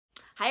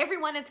Hi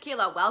everyone, it's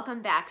Kayla.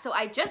 Welcome back. So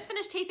I just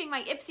finished taping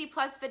my Ipsy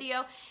Plus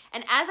video,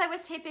 and as I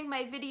was taping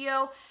my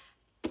video,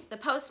 the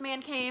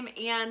postman came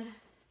and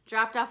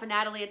dropped off a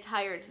Natalie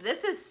Attired.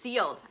 This is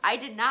sealed. I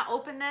did not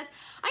open this.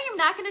 I am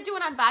not going to do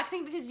an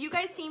unboxing because you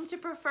guys seem to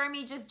prefer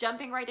me just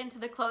jumping right into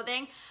the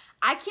clothing.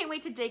 I can't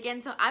wait to dig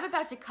in, so I'm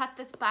about to cut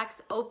this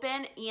box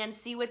open and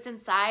see what's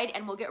inside,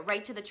 and we'll get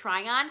right to the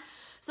try-on.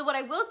 So what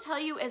I will tell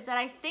you is that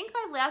I think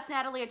my last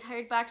Natalie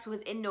Attired box was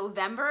in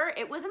November.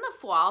 It was in the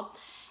fall,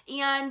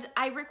 and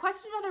I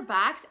requested another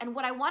box, and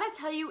what I want to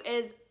tell you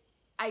is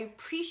I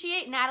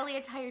appreciate Natalie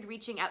Attired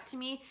reaching out to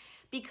me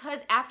because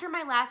after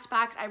my last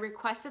box, I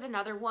requested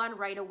another one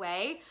right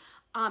away.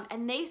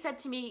 And they said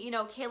to me, you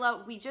know,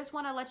 Kayla, we just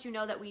want to let you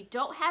know that we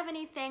don't have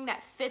anything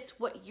that fits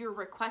what you're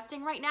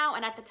requesting right now.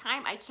 And at the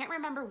time, I can't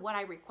remember what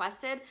I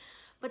requested,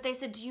 but they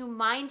said, do you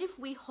mind if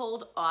we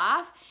hold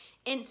off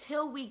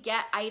until we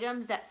get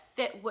items that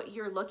fit what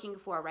you're looking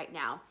for right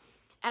now?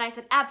 And I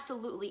said,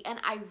 absolutely. And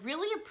I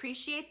really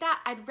appreciate that.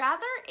 I'd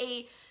rather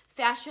a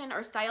fashion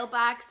or style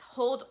box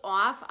hold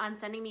off on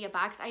sending me a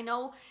box. I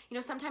know, you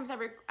know, sometimes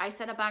I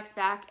send a box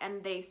back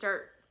and they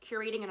start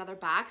curating another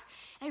box.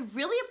 And I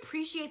really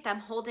appreciate them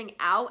holding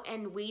out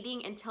and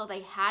waiting until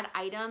they had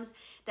items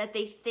that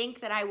they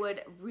think that I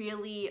would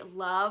really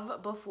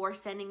love before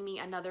sending me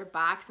another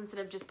box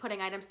instead of just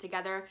putting items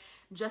together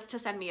just to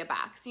send me a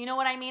box. You know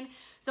what I mean?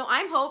 So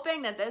I'm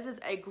hoping that this is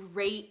a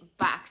great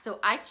box. So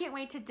I can't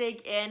wait to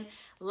dig in.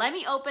 Let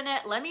me open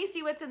it. Let me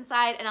see what's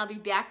inside, and I'll be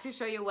back to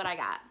show you what I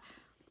got.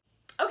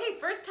 Okay,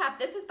 first top,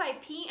 this is by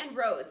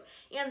P&Rose,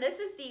 and this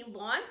is the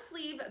long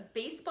sleeve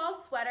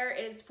baseball sweater.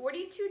 It is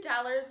 $42.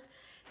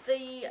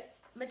 The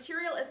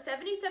material is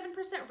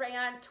 77%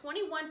 rayon,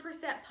 21%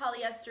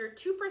 polyester,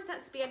 2%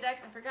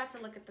 spandex. I forgot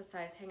to look at the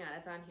size. Hang on,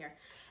 it's on here.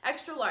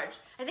 Extra large.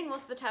 I think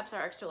most of the tops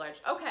are extra large.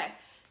 Okay,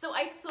 so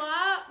I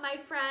saw my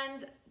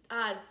friend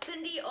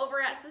Cindy over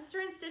at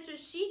Sister in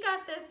Stitches. She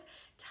got this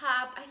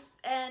top,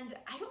 and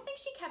I don't think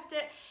she kept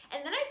it.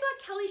 And then I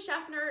saw Kelly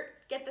Schaffner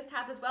get this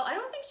top as well. I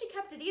don't think she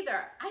kept it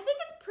either. I think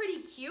it's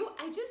pretty cute.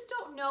 I just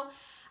don't know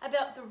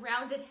about the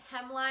rounded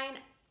hemline.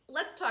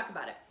 Let's talk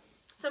about it.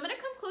 So I'm gonna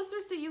come closer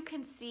so you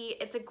can see.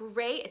 It's a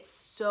gray, it's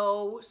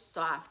so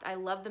soft. I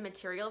love the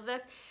material of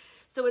this.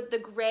 So with the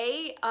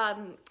gray,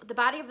 the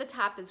body of the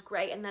top is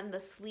gray, and then the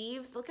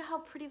sleeves, look at how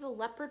pretty the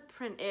leopard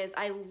print is.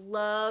 I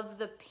love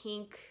the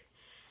pink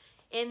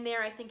in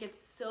there. I think it's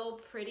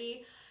so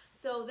pretty.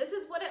 So this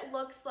is what it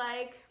looks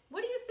like.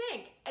 What do you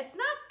think? It's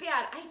not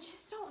bad. I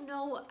just don't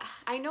know.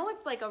 I know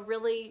it's like a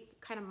really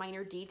kind of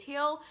minor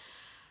detail.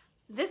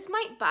 This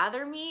might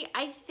bother me.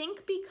 I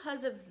think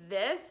because of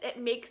this, it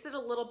makes it a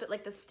little bit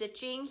like the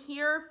stitching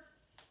here,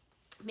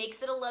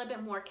 makes it a little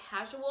bit more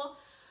casual.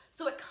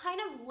 So it kind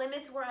of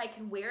limits where I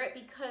can wear it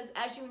because,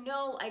 as you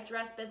know, I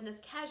dress business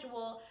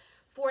casual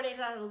 4 days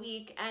out of the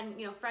week, and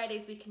you know,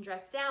 Fridays we can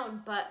dress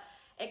down, but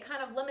it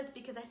kind of limits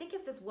because I think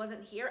if this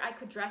wasn't here, I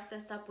could dress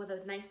this up with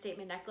a nice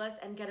statement necklace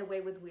and get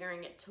away with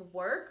wearing it to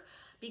work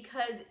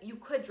because you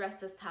could dress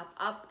this top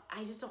up.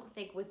 I just don't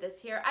think with this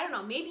here. I don't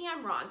know, maybe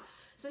I'm wrong.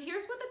 So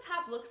here's what the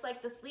top looks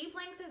like. The sleeve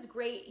length is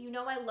great. You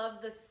know I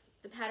love this,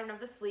 the pattern of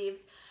the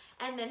sleeves.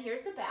 And then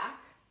here's the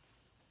back.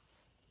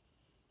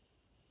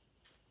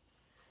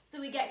 So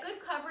we get good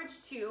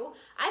coverage too.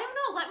 I don't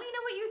know, let me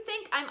know what you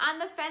think. I'm on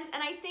the fence,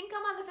 and I think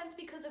I'm on the fence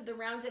because of the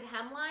rounded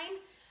hemline.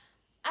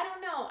 I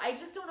don't know. I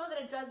just don't know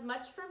that it does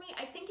much for me.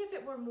 I think if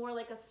it were more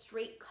like a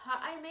straight cut,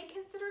 I may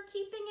consider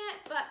keeping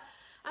it, but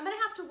I'm gonna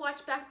have to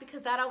watch back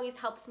because that always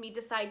helps me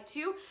decide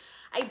too.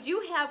 I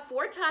do have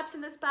 4 tops in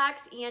this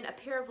box and a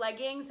pair of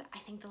leggings. I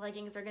think the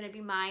leggings are gonna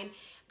be mine.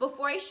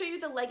 Before I show you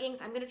the leggings,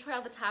 I'm gonna try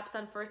all the tops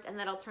on first, and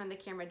then I'll turn the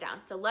camera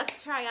down. So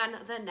let's try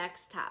on the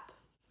next top.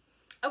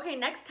 Okay,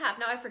 next top.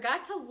 Now I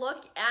forgot to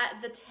look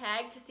at the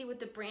tag to see what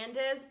the brand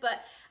is,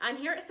 but on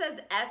here it says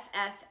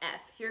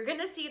FFF. You're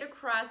gonna see it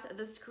across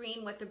the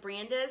screen what the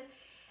brand is,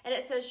 and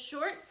it says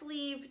short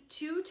sleeve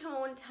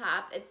 2-tone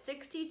top. It's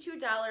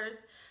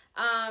 $62,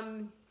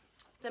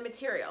 the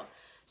material.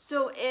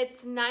 So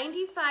it's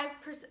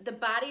 95%, the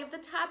body of the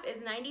top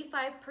is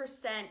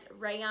 95%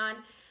 rayon,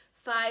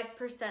 5%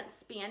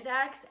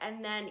 spandex,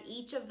 and then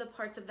each of the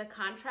parts of the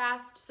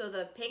contrast, so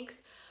the pinks,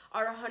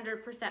 are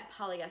 100%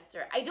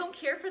 polyester. I don't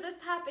care for this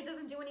top. It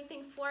doesn't do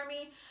anything for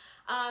me.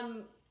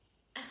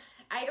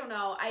 I don't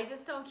know. I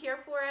just don't care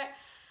for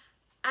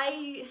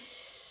it.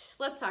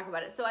 Let's talk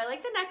about it. So I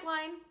like the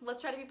neckline. Let's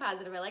try to be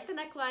positive. I like the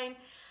neckline.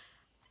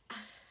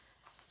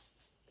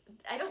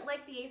 I don't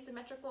like the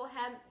asymmetrical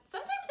hem.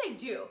 Sometimes I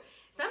do.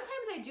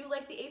 Sometimes I do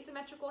like the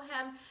asymmetrical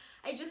hem.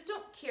 I just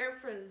don't care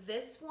for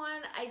this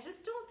one. I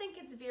just don't think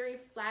it's very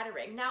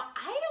flattering. Now,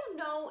 I don't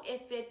know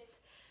if it's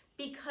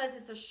because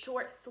it's a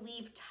short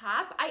sleeve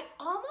top. I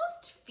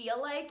almost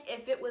feel like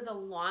if it was a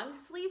long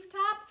sleeve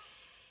top,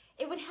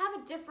 it would have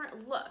a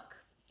different look.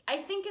 I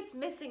think it's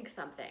missing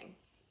something.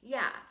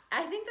 Yeah,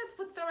 I think that's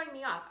what's throwing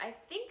me off. I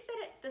think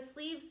that the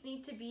sleeves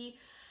need to be,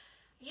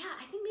 yeah,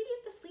 I think maybe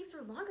if the sleeves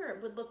were longer,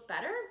 it would look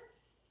better.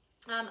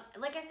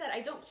 Like I said,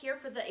 I don't care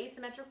for the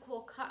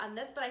asymmetrical cut on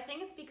this, but I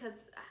think it's because,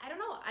 I don't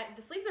know,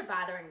 the sleeves are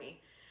bothering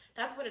me.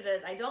 That's what it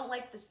is. I don't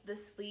like the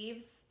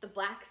sleeves, the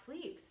black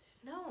sleeves.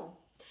 No.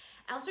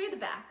 I'll show you the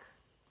back.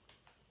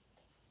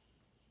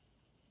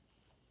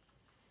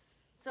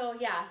 So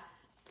yeah,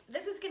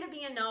 this is gonna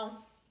be a no,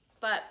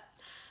 but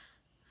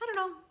I don't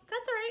know.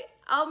 That's all right.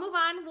 I'll move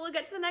on. We'll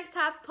get to the next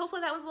top.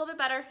 Hopefully that was a little bit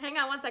better. Hang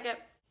on one second.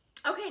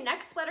 Okay,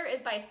 next sweater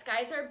is by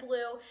Skies Are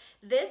Blue.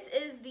 This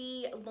is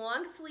the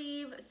long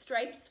sleeve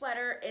striped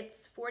sweater.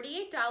 It's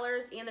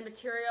 $48 and the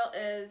material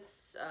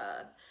is,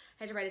 I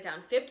had to write it down,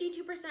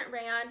 52%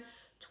 rayon,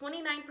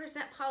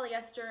 29%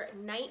 polyester,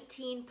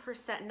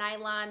 19%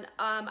 nylon.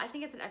 I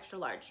think it's an extra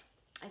large,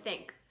 I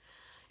think.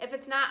 If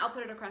it's not, I'll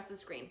put it across the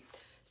screen.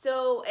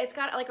 So it's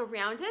got like a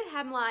rounded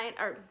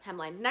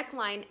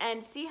neckline,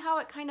 and see how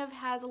it kind of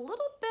has a little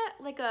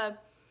bit like a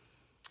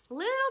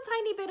little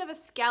tiny bit of a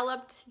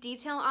scalloped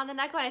detail on the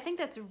neckline. I think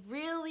that's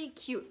really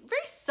cute.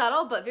 Very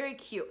subtle, but very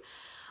cute.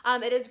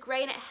 It is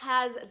gray and it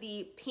has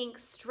the pink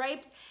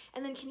stripes.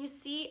 And then can you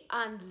see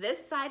on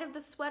this side of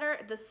the sweater,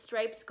 the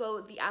stripes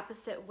go the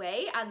opposite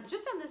way,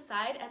 just on this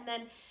side. And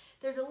then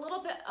there's a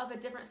little bit of a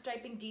different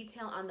striping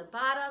detail on the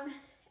bottom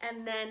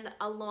and then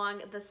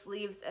along the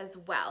sleeves as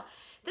well.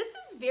 This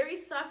is very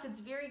soft. It's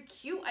very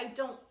cute. I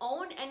don't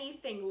own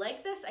anything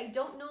like this. I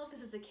don't know if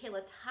this is a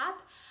Kayla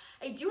top.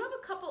 I do have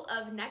a couple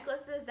of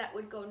necklaces that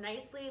would go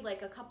nicely,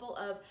 like a couple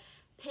of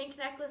pink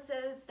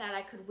necklaces that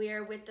I could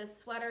wear with this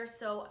sweater.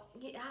 So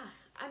yeah,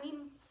 I mean,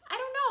 I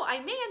don't know.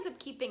 I may end up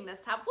keeping this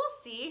top. We'll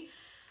see.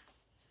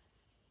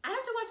 I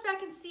have to watch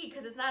back and see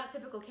because it's not a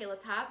typical Kayla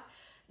top.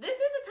 This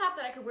is a top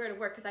that I could wear to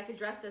work because I could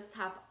dress this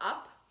top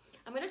up.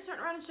 I'm gonna turn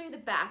around and show you the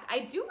back. I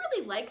do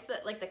really like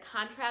the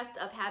contrast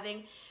of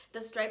having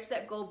the stripes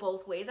that go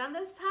both ways on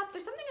this top.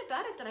 There's something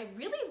about it that I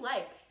really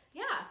like.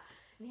 Yeah,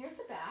 and here's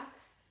the back.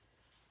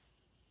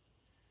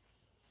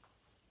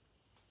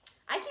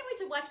 I can't wait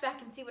to watch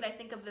back and see what I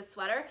think of this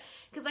sweater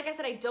because like I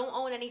said, I don't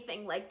own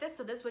anything like this,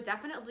 so this would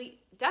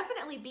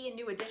definitely be a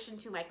new addition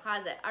to my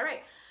closet. All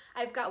right,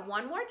 I've got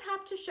one more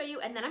top to show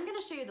you and then I'm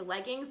gonna show you the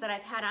leggings that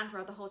I've had on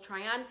throughout the whole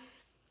try-on.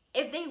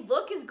 If they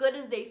look as good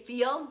as they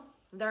feel,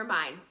 they're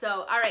mine.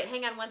 So, all right,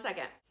 hang on one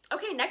second.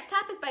 Okay, next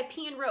top is by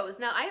P&Rose.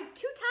 Now, I have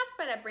two tops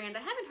by that brand.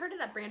 I haven't heard of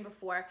that brand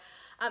before.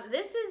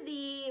 This is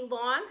the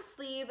long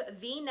sleeve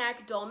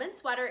V-neck Dolman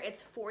sweater.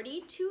 It's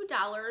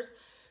 $42.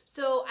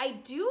 So I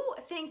do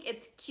think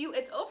it's cute.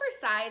 It's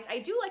oversized. I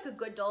do like a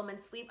good Dolman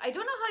sleeve. I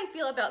don't know how I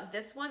feel about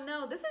this one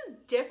though. This is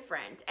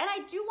different. And I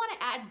do want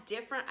to add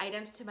different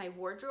items to my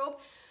wardrobe.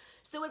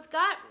 So it's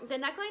got, the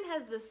neckline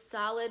has this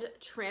solid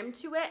trim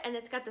to it, and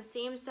it's got the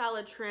same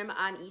solid trim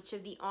on each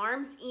of the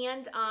arms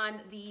and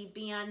on the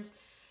band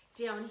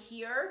down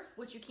here,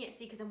 which you can't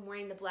see because I'm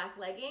wearing the black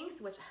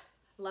leggings, which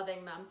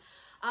loving them.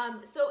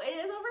 So it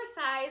is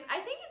oversized.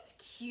 I think it's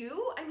cute.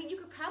 I mean, you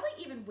could probably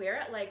even wear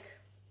it like,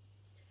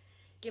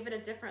 give it a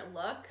different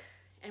look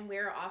and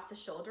wear it off the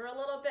shoulder a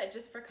little bit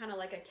just for kind of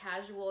like a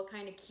casual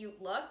kind of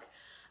cute look.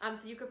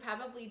 So you could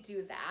probably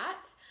do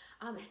that.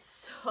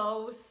 It's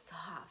so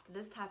soft.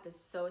 This top is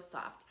so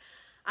soft.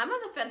 I'm on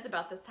the fence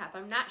about this top.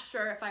 I'm not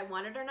sure if I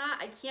want it or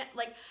not. I can't,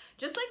 like,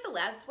 just like the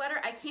last sweater,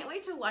 I can't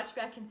wait to watch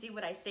back and see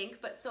what I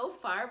think. But so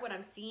far, what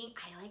I'm seeing,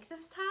 I like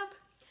this top.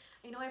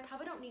 I know I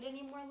probably don't need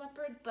any more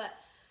leopard, but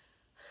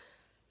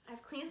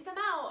I've cleaned some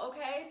out,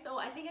 okay? So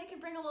I think I can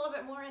bring a little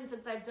bit more in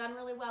since I've done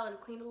really well and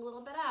cleaned a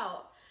little bit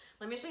out.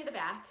 Let me show you the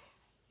back.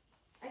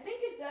 I think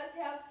it does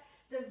have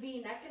the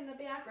V-neck in the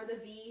back, or the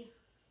V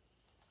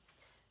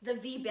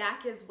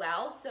back as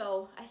well.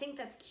 So I think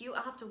that's cute.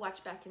 I'll have to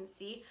watch back and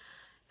see.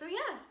 So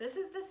yeah, this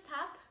is this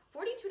top.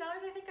 $42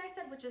 I think I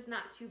said, which is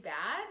not too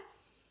bad.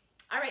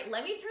 All right,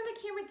 let me turn the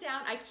camera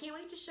down. I can't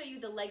wait to show you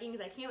the leggings.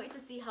 I can't wait to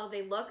see how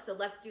they look, so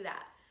let's do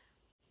that.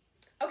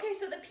 Okay,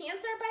 so the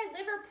pants are by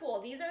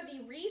Liverpool. These are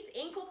the Reese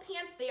ankle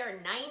pants. They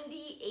are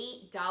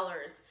 $98.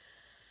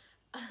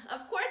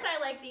 Of course I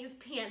like these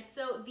pants.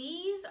 So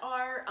these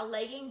are a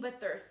legging, but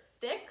they're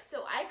thick.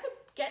 So I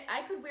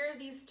could wear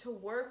these to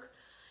work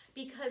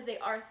because they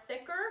are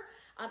thicker.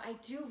 I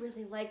do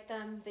really like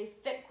them. They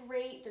fit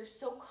great. They're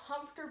so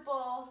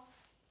comfortable.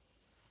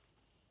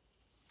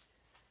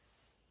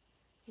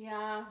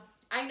 Yeah,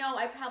 I know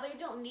I probably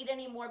don't need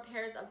any more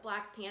pairs of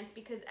black pants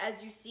because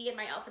as you see in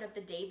my outfit of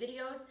the day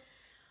videos,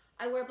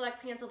 I wear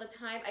black pants all the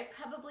time. I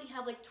probably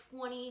have like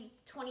 20,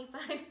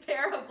 25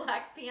 pair of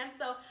black pants,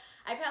 so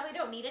I probably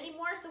don't need any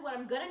more. So what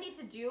I'm gonna need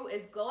to do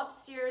is go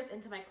upstairs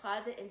into my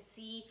closet and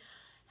see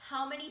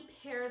how many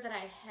pair that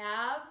I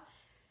have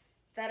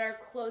that are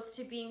close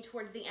to being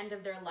towards the end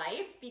of their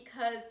life,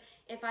 because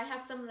if I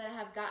have some that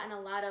have gotten a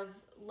lot of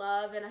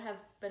love and have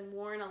been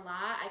worn a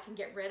lot, I can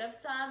get rid of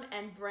some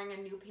and bring a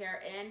new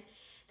pair in.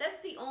 That's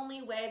the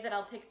only way that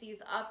I'll pick these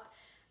up,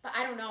 but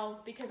I don't know,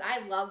 because I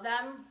love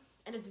them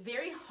and it's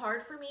very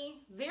hard for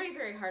me, very,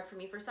 very hard for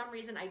me, for some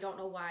reason, I don't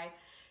know why,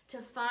 to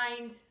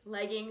find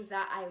leggings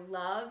that I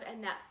love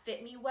and that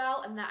fit me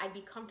well and that I'd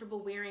be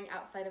comfortable wearing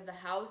outside of the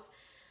house.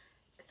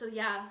 So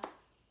yeah,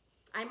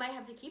 I might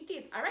have to keep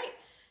these. All right.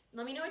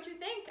 Let me know what you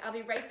think. I'll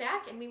be right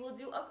back and we will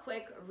do a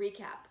quick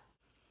recap.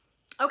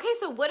 Okay,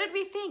 so what did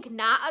we think?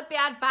 Not a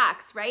bad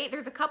box, right?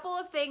 There's a couple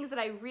of things that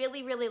I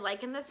really, really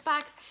like in this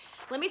box.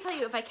 Let me tell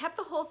you, if I kept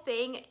the whole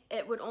thing,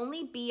 it would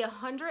only be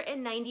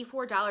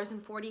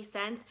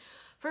 $194.40.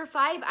 For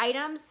 5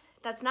 items,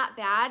 that's not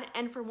bad.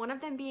 And for one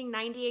of them being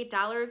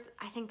 $98,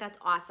 I think that's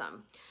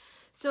awesome.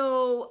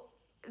 So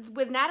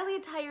with Natalie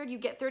Attired, you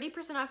get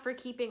 30% off for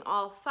keeping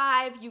all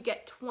 5. You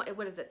get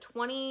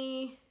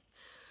 20%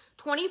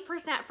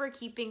 for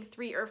keeping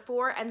 3 or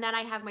 4, and then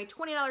I have my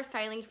 $20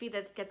 styling fee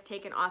that gets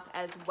taken off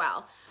as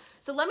well.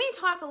 So let me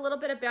talk a little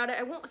bit about it.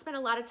 I won't spend a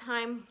lot of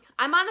time.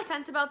 I'm on the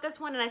fence about this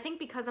one, and I think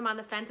because I'm on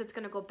the fence, it's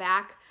gonna go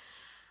back.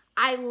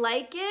 I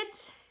like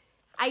it.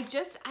 I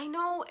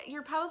know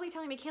you're probably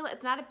telling me, Kayla,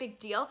 it's not a big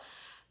deal,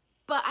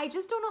 but I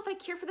just don't know if I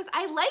care for this.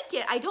 I like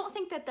it. I don't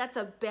think that that's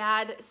a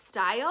bad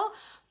style,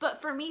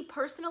 but for me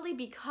personally,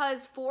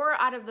 because 4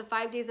 out of the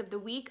 5 days of the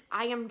week,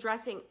 I am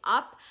dressing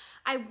up,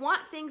 I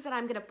want things that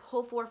I'm gonna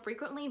pull for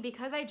frequently.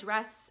 Because I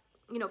dress,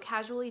 you know,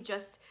 casually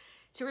just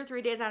 2 or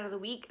 3 days out of the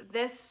week,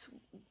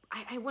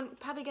 I wouldn't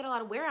probably get a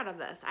lot of wear out of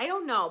this. I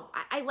don't know.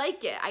 I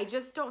like it. I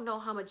just don't know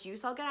how much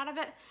use I'll get out of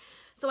it.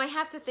 So I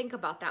have to think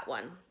about that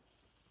one.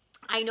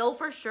 I know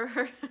for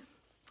sure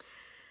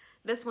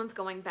this one's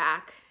going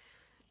back.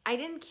 I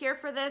didn't care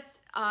for this.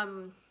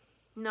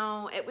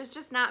 No, it was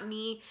just not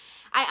me.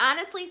 I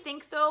honestly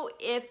think though,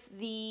 if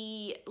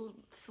the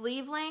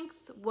sleeve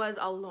length was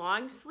a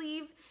long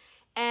sleeve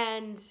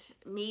and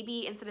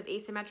maybe instead of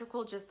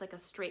asymmetrical, just like a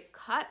straight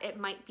cut, it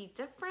might be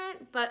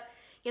different. But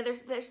yeah,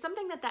 there's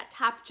something that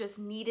top just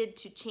needed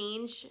to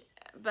change,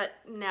 but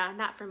nah,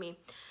 not for me.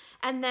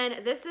 And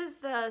then this is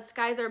the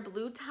Skies Are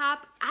Blue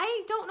top.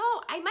 I don't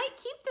know, I might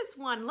keep this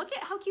one. Look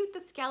at how cute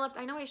the scalloped,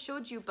 I know I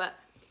showed you, but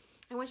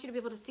I want you to be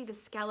able to see the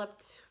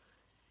scalloped.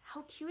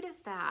 How cute is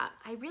that?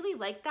 I really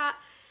like that.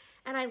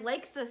 And I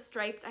like the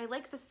striped, I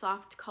like the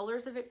soft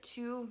colors of it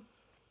too.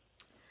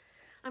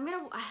 I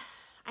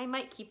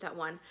might keep that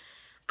one.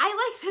 I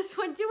like this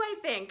one too, I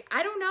think.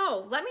 I don't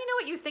know. Let me know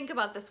what you think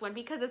about this one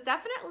because it's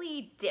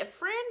definitely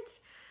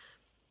different.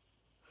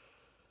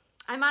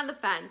 I'm on the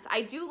fence.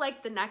 I do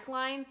like the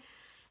neckline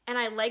and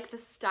I like the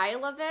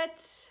style of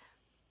it.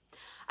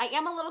 I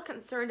am a little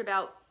concerned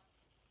about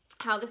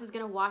how this is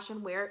gonna wash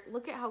and wear.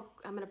 Look at how,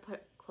 I'm gonna put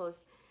it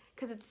close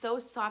because it's so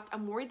soft.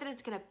 I'm worried that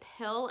it's gonna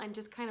pill and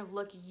just kind of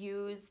look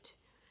used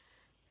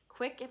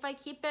quick if I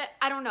keep it.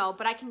 I don't know,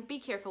 but I can be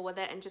careful with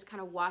it and just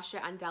kind of wash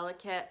it on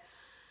delicate,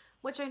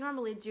 which I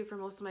normally do for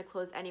most of my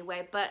clothes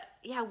anyway. But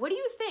yeah, what do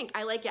you think?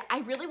 I like it. I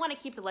really want to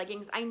keep the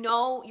leggings. I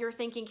know you're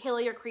thinking,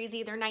 Kayla, you're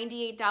crazy. They're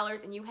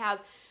 $98 and you have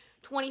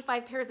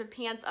 25 pairs of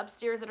pants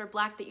upstairs that are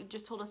black that you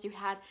just told us you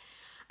had.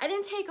 I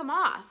didn't take them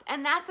off.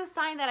 And that's a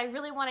sign that I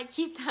really want to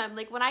keep them.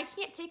 Like when I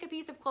can't take a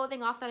piece of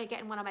clothing off that I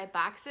get in one of my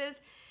boxes,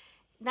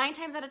 9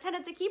 times out of 10,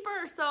 it's a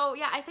keeper. So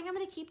yeah, I think I'm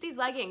going to keep these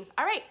leggings.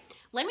 All right,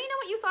 let me know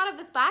what you thought of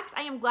this box.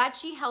 I am glad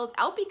she held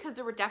out because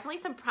there were definitely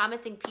some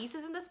promising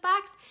pieces in this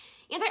box.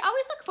 And I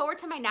always look forward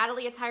to my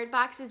Natalie Attired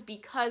boxes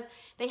because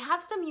they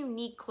have some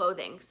unique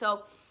clothing.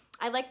 So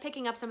I like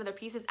picking up some of their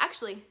pieces.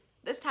 Actually,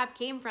 this top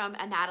came from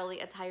a Natalie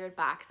Attired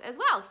box as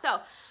well. So,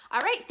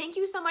 all right, thank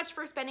you so much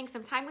for spending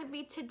some time with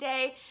me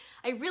today.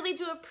 I really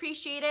do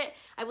appreciate it.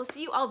 I will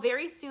see you all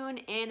very soon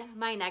in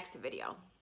my next video.